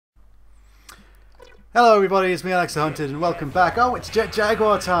Hello everybody, it's me Alex the Hunted and welcome back. Oh, it's Jet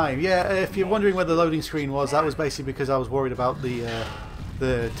Jaguar time! Yeah, if you're wondering where the loading screen was, that was basically because I was worried about the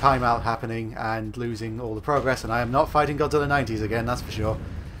timeout happening and losing all the progress, and I am not fighting Godzilla 90s again, that's for sure.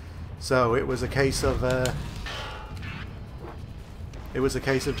 So it was a case of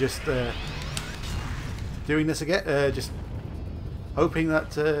just doing this again, just hoping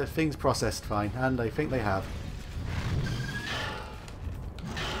that things processed fine, and I think they have.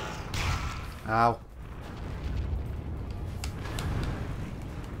 Ow.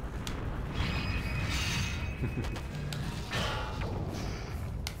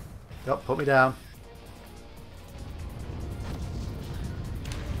 Don't put me down.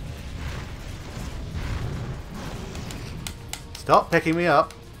 Stop picking me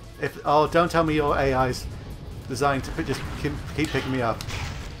up. Oh, don't tell me your AI's designed to just keep picking me up.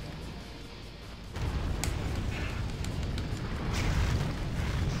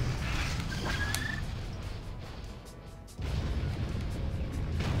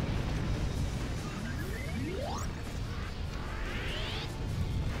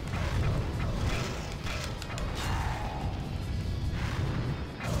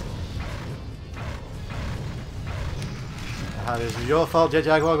 This is your fault, Jet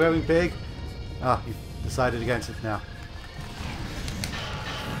Jaguar growing big. Ah, oh, you've decided against it now.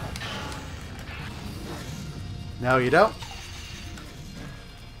 No, you don't.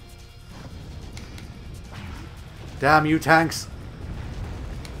 Damn you, tanks.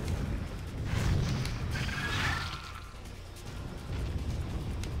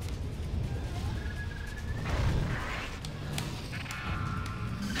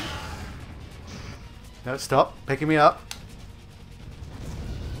 No, stop picking me up.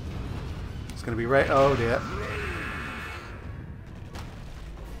 It's going to be right. Oh dear.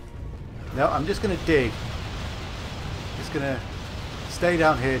 No, I'm just going to dig. Just going to stay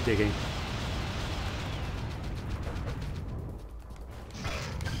down here digging.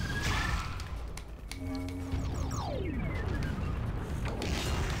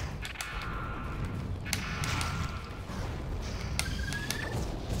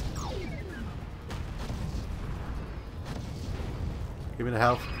 Give me the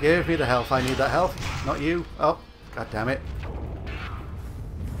health. Give me the health. I need that health. Not you. Oh, god damn it.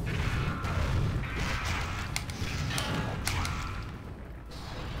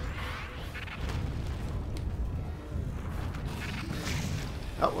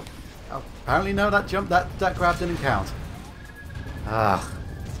 Oh, apparently no, that jump, that grab didn't count. Ah.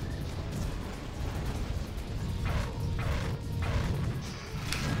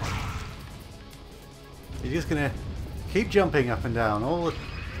 You're just gonna keep jumping up and down.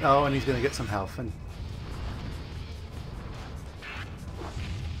 Oh, and he's going to get some health. And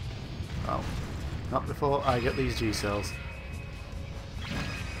oh, not before I get these G cells,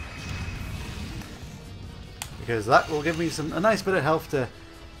 because that will give me a nice bit of health to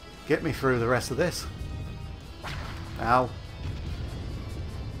get me through the rest of this. Ow.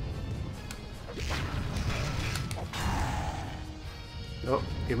 Oh,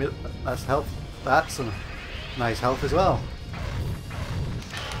 give me that's health. That's some nice health as well.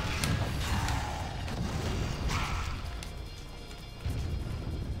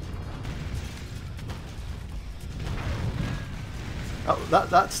 Oh,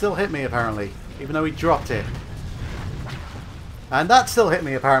 that still hit me apparently, even though he dropped it. And that still hit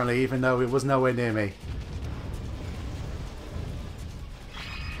me apparently, even though it was nowhere near me.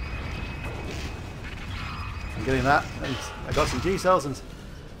 I'm getting that, and I got some G cells, and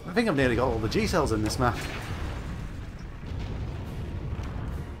I think I've nearly got all the G cells in this map.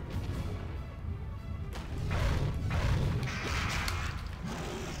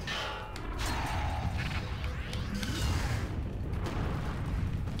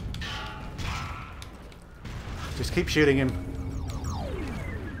 Just keep shooting him.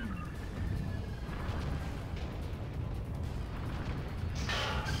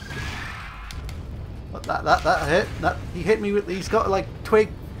 But that hit. He hit me with. He's got like twig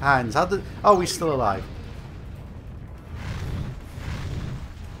hands. Oh, he's still alive.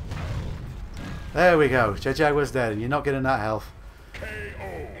 There we go. Jet Jaguar's dead, and you're not getting that health.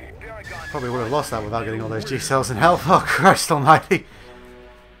 Probably would have lost that without getting all those G cells and health. Oh, Christ Almighty!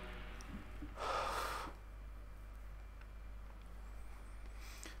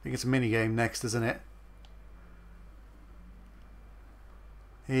 I think it's a mini game next, isn't it?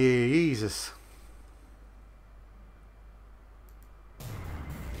 Jesus.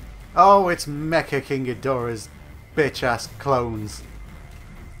 Oh, it's Mecha King Ghidorah's bitch-ass clones.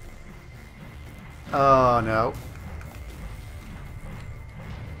 Oh no.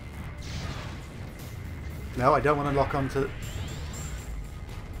 No, I don't want to lock onto...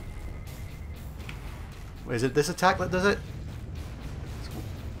 Is it this attack that does it?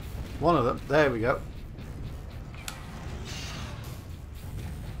 One of them. There we go.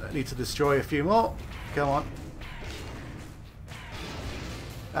 I need to destroy a few more. Come on.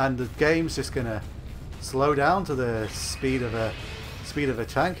 And the game's just gonna slow down to the speed of a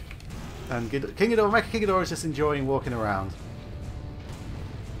tank. And King Ghidorah, Mecha King Ghidorah is just enjoying walking around.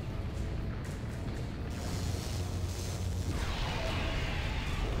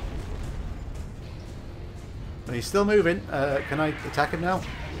 And he's still moving. Can I attack him now?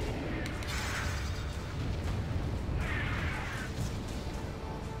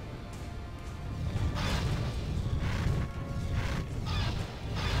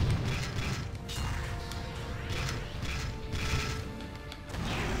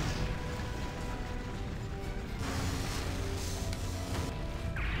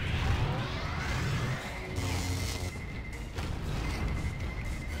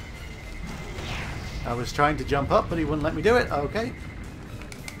 I was trying to jump up, but he wouldn't let me do it. Okay.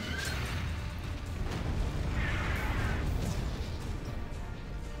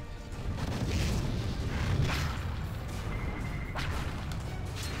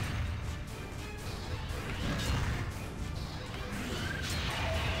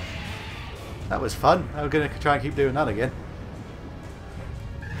 That was fun. I'm going to try and keep doing that again.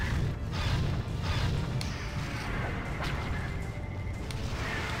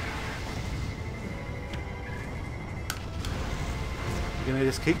 You're going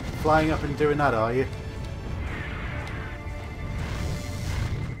to just keep flying up and doing that, are you?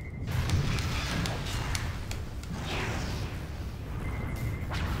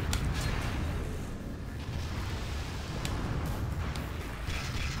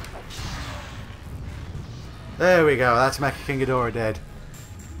 There we go, that's Mecha King Ghidorah dead.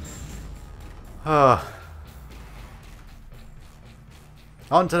 Oh.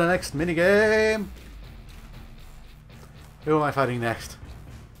 On to the next minigame! Who am I fighting next?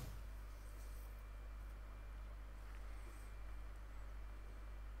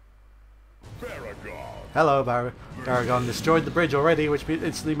 Baragon. Hello, Baragon. Destroyed the bridge already, which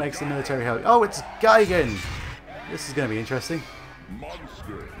instantly makes the military heli. Oh, it's Gigan! This is going to be interesting.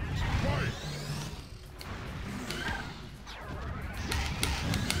 Monsters. Fight.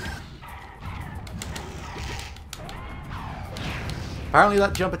 Apparently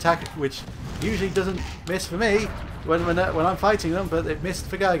that jump attack, which usually doesn't miss for me when I'm fighting them, but it missed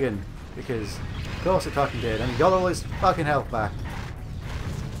for Gigan. Because, of course it fucking did, and he got all his fucking health back.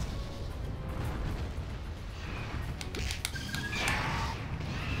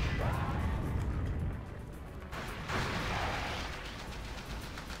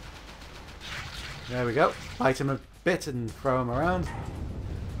 There we go. Bite him a bit and throw him around.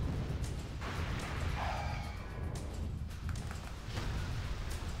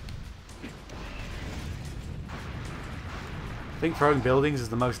 I think throwing buildings is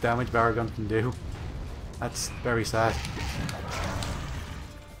the most damage Baragon can do. That's very sad.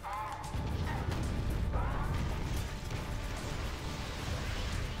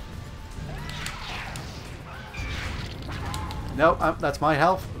 No, that's my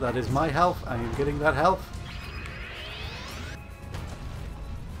health. That is my health. I am getting that health.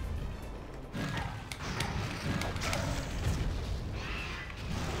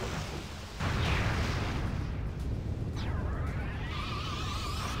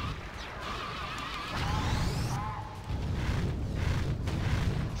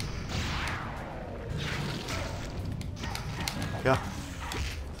 Yeah.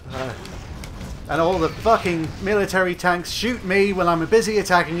 And all the fucking military tanks shoot me when I'm busy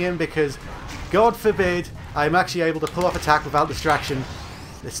attacking him because, God forbid, I'm actually able to pull off attack without distraction.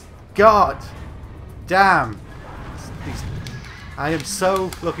 This... God! Damn! I am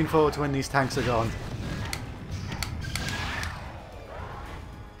so looking forward to when these tanks are gone.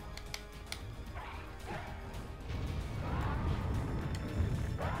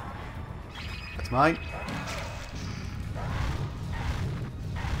 That's mine.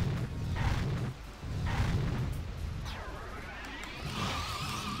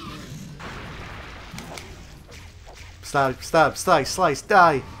 Stab, stab, slice, slice,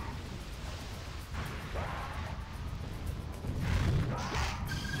 die!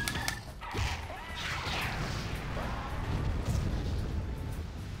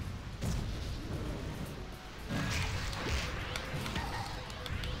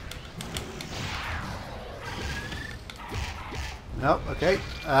 Nope, okay.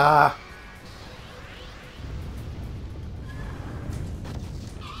 Ah!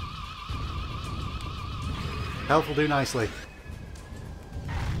 Health will do nicely.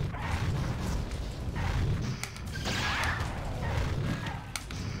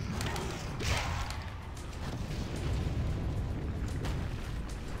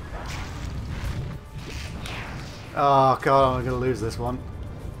 Oh god, I'm gonna lose this one.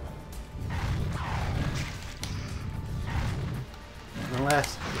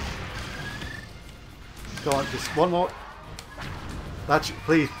 Unless... Go on, just one more. That should,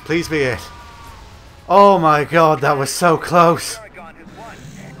 please be it. Oh my god, that was so close.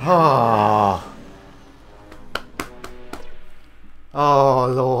 Oh. Oh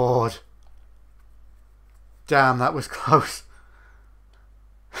lord. Damn, that was close.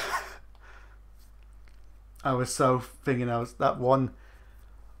 I was so thinking I was that one.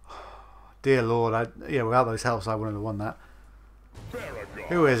 Dear lord, yeah, without those healths I wouldn't have won that. Baragon.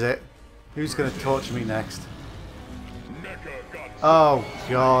 Who is it? Who's going to torture me next? Mechagodzilla. Oh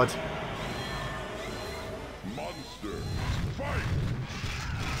god. Monsters. Fight.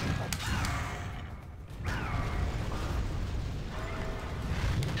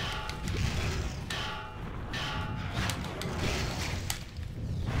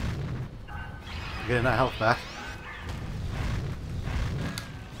 I'm getting that health back.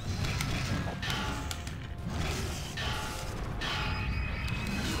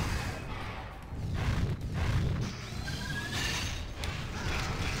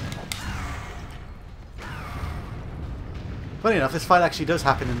 Funny enough, this fight actually does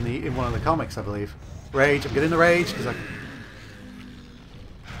happen in one of the comics, I believe. Rage. I'm getting the rage because I.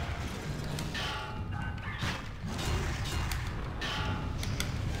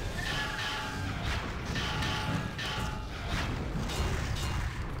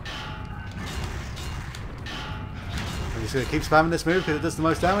 I'm just going to keep spamming this move because it does the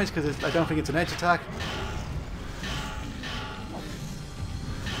most damage because I don't think it's an edge attack.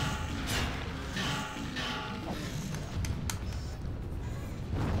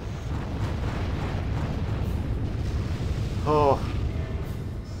 Oh.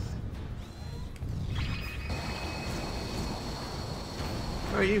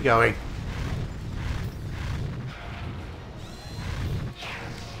 Where are you going?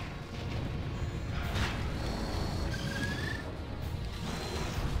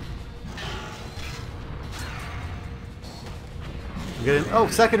 I'm getting... Oh,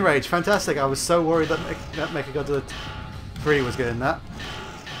 second rage. Fantastic. I was so worried that Mechagodzilla 3 was getting that.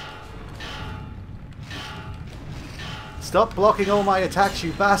 Stop blocking all my attacks,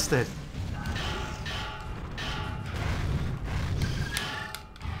 you bastard!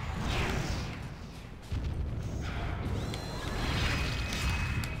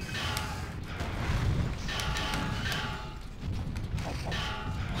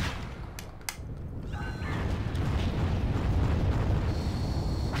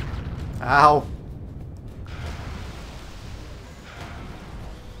 Ow!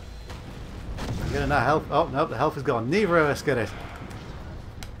 I'm getting that health. Oh, no, the health is gone. Neither of us get it.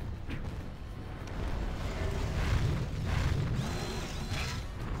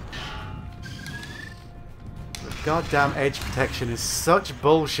 The goddamn edge protection is such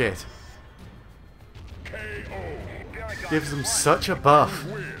bullshit. KO. Gives them such a buff.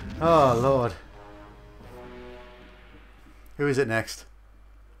 Oh, Lord. Who is it next?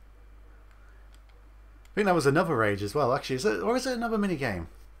 I think that was another rage as well, actually. Or is it another minigame?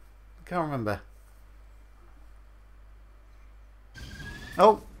 I can't remember.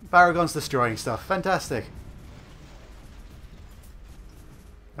 Oh, Baragon's destroying stuff. Fantastic.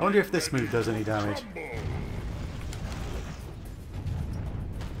 I wonder if this move does any damage.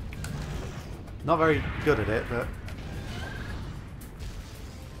 Not very good at it, but...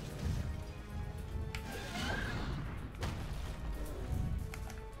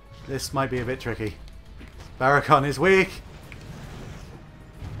 this might be a bit tricky. Baragon is weak!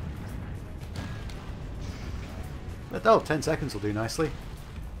 But, oh, 10 seconds will do nicely.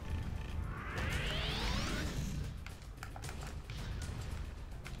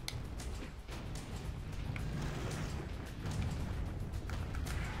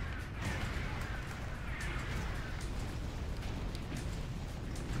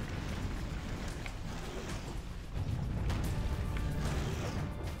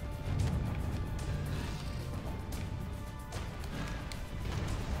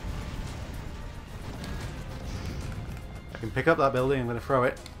 I can pick up that building, I'm going to throw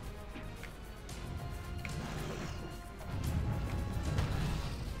it.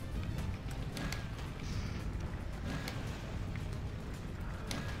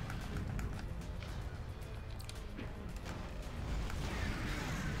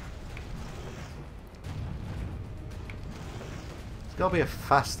 There's got to be a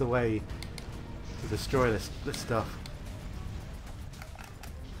faster way to destroy this stuff.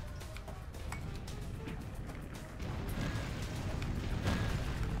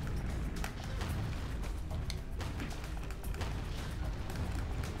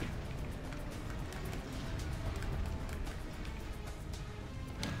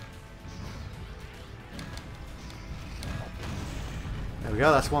 There we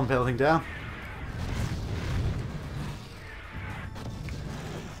go, that's one building down.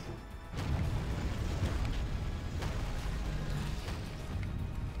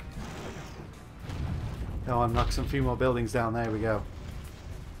 Go on, knock some few more buildings down. There we go.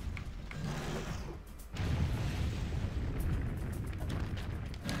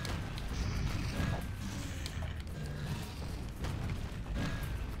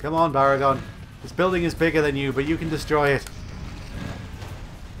 Come on, Baragon. This building is bigger than you, but you can destroy it.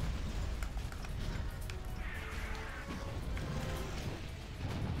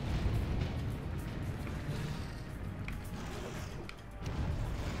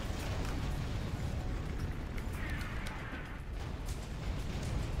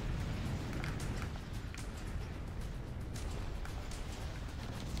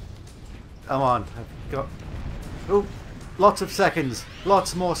 Come on, I've got... Oh, lots of seconds.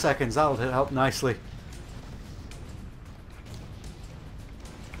 Lots more seconds. That'll help nicely.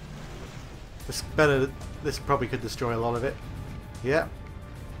 This better. This probably could destroy a lot of it. Yeah.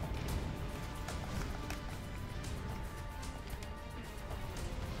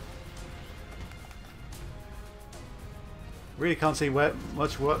 Really can't see where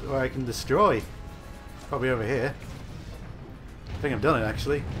I can destroy. Probably over here. I think I've done it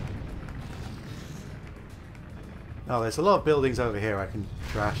actually. Oh, there's a lot of buildings over here I can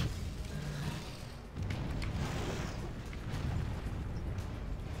trash.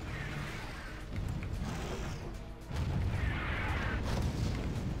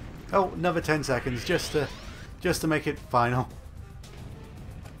 Oh, another 10 seconds just to make it final.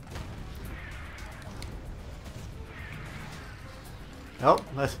 Oh,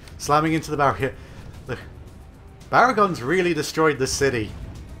 that's slamming into the barrier. The Baragon's really destroyed the city.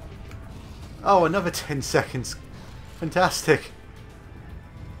 Oh, another 10 seconds. Fantastic.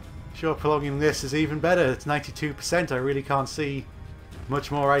 Sure, prolonging this is even better. It's 92%. I really can't see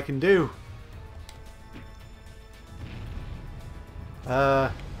much more I can do. There's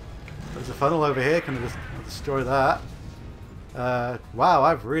a funnel over here. Can I just destroy that? Wow,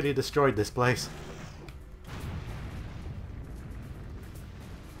 I've really destroyed this place.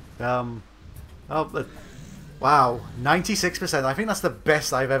 Oh, wow, 96%. I think that's the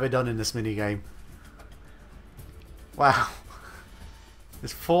best I've ever done in this minigame. Wow.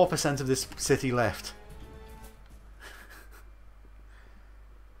 There's 4% of this city left.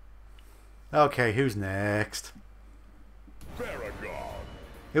 Okay, who's next? Baragon.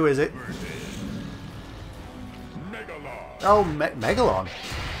 Who is it? Megalon. Oh, Megalon.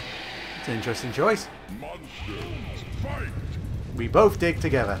 It's an interesting choice. Monsters. Fight. We both dig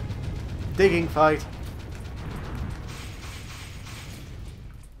together. Digging fight.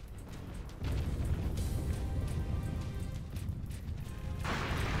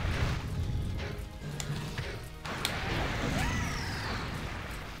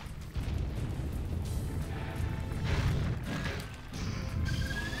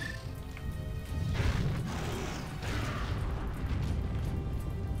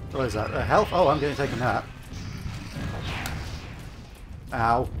 What is that? Health? Oh, I'm getting taken that.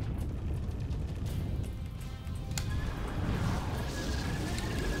 Ow.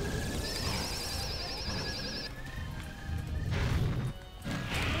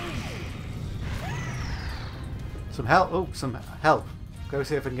 Some help. Oh, some help. Go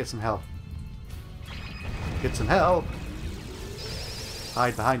see if I can get some help. Get some help.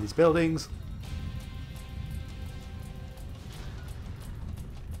 Hide behind these buildings.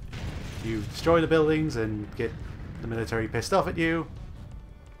 You destroy the buildings and get the military pissed off at you.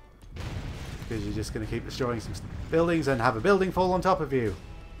 Because you're just going to keep destroying some buildings and have a building fall on top of you.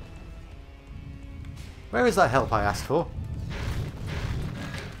 Where is that help I asked for?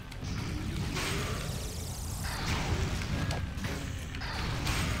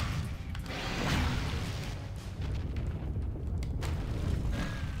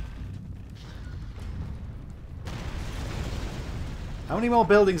 How many more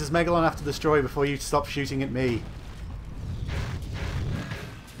buildings does Megalon have to destroy before you stop shooting at me?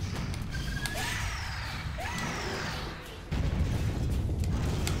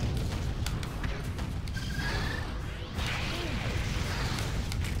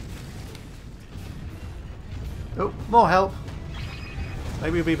 Oh, more help.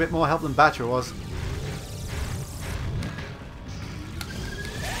 Maybe it'll be a bit more help than Batra was.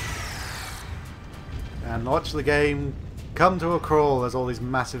 And watch the game come to a crawl as all these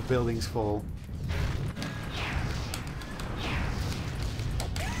massive buildings fall.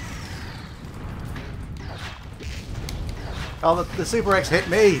 Oh, the Super X hit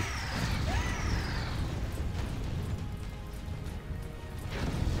me!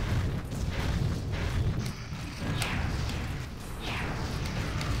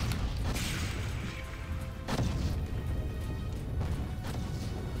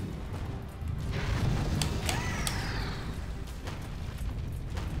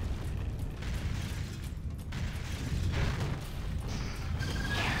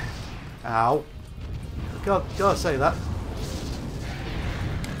 Ow. Gotta say that.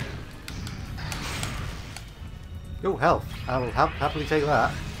 Oh, health. I will happily take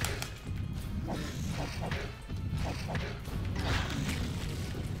that.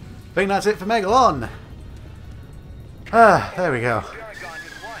 I think that's it for Megalon. Ah, there we go.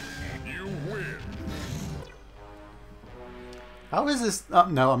 You win. How is this? Oh,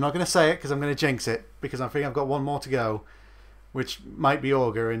 no, I'm not going to say it because I'm going to jinx it. Because I think I've got one more to go. Which might be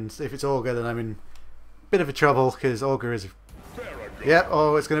Augur. And if it's Augur, then I'm in a bit of a trouble. Because Augur is... Baragon. Yep,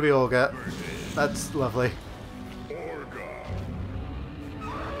 oh, it's going to be Augur. That's lovely.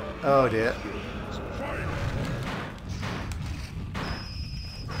 Oh dear.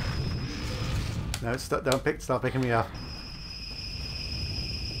 No, don't stop picking me up.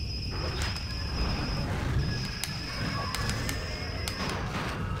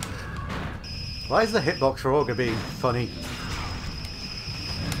 Why is the hitbox for Augur being funny?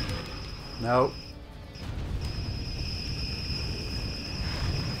 No.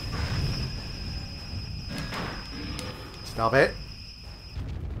 Stop it.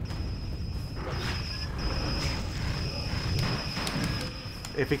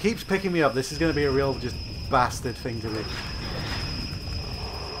 If he keeps picking me up, this is going to be a real just bastard thing to do.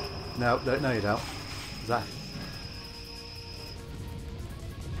 No, no you don't. Is that...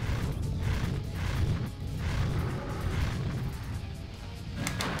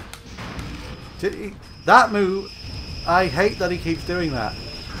 That move, I hate that he keeps doing that.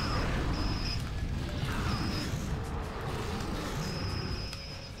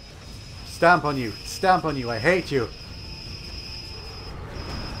 Stamp on you, I hate you.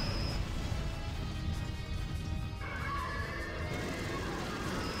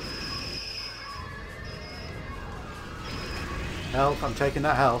 Health, I'm taking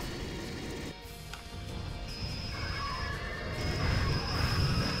that health.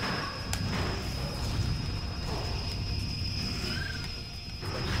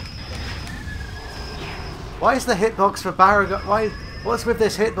 Why is the hitbox for Baragon? What's with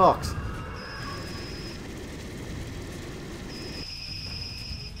this hitbox?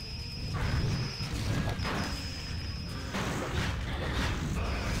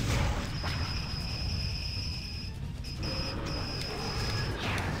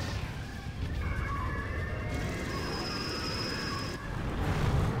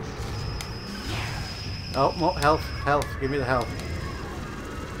 Oh, more health, health, give me the health.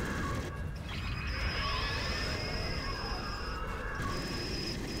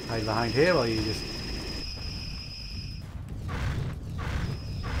 Hide behind here while you just...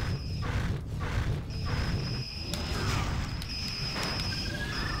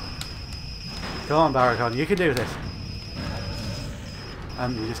 Come on, Baragon, you can do this.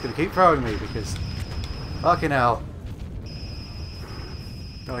 And you're just going to keep throwing me because... Fucking hell.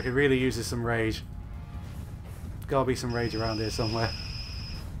 God, I could really use some rage. Gotta be some rage around here somewhere.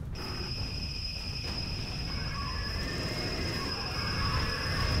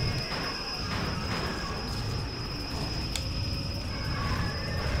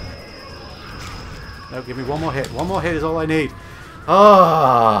 No, give me one more hit. One more hit is all I need.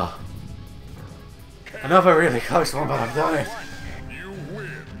 Ah! Oh, another really close one, but I've done it. You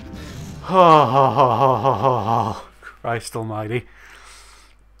win. Oh, Christ almighty.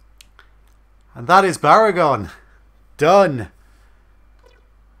 And that is Baragon. Done.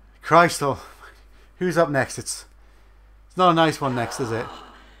 Christ almighty. Who's up next? It's not a nice one next, is it?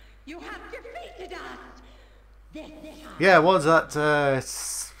 You have defeated us. Yeah, what's that?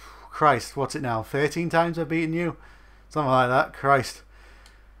 Christ, what's it now? 13 times I've beaten you? Something like that. Christ.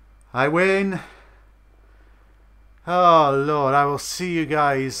 I win. Oh, Lord. I will see you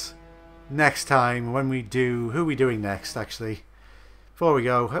guys next time when we do... Who are we doing next, actually? Before we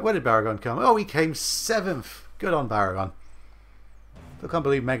go, where did Baragon come? Oh, he came 7th. Good on Baragon. I can't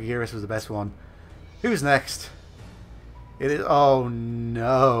believe Mechagodzilla was the best one. Who's next? It is... Oh,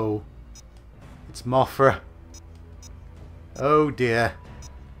 no. It's Mothra. Oh, dear.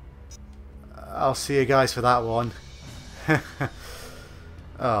 I'll see you guys for that one.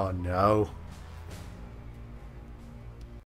 Oh, no.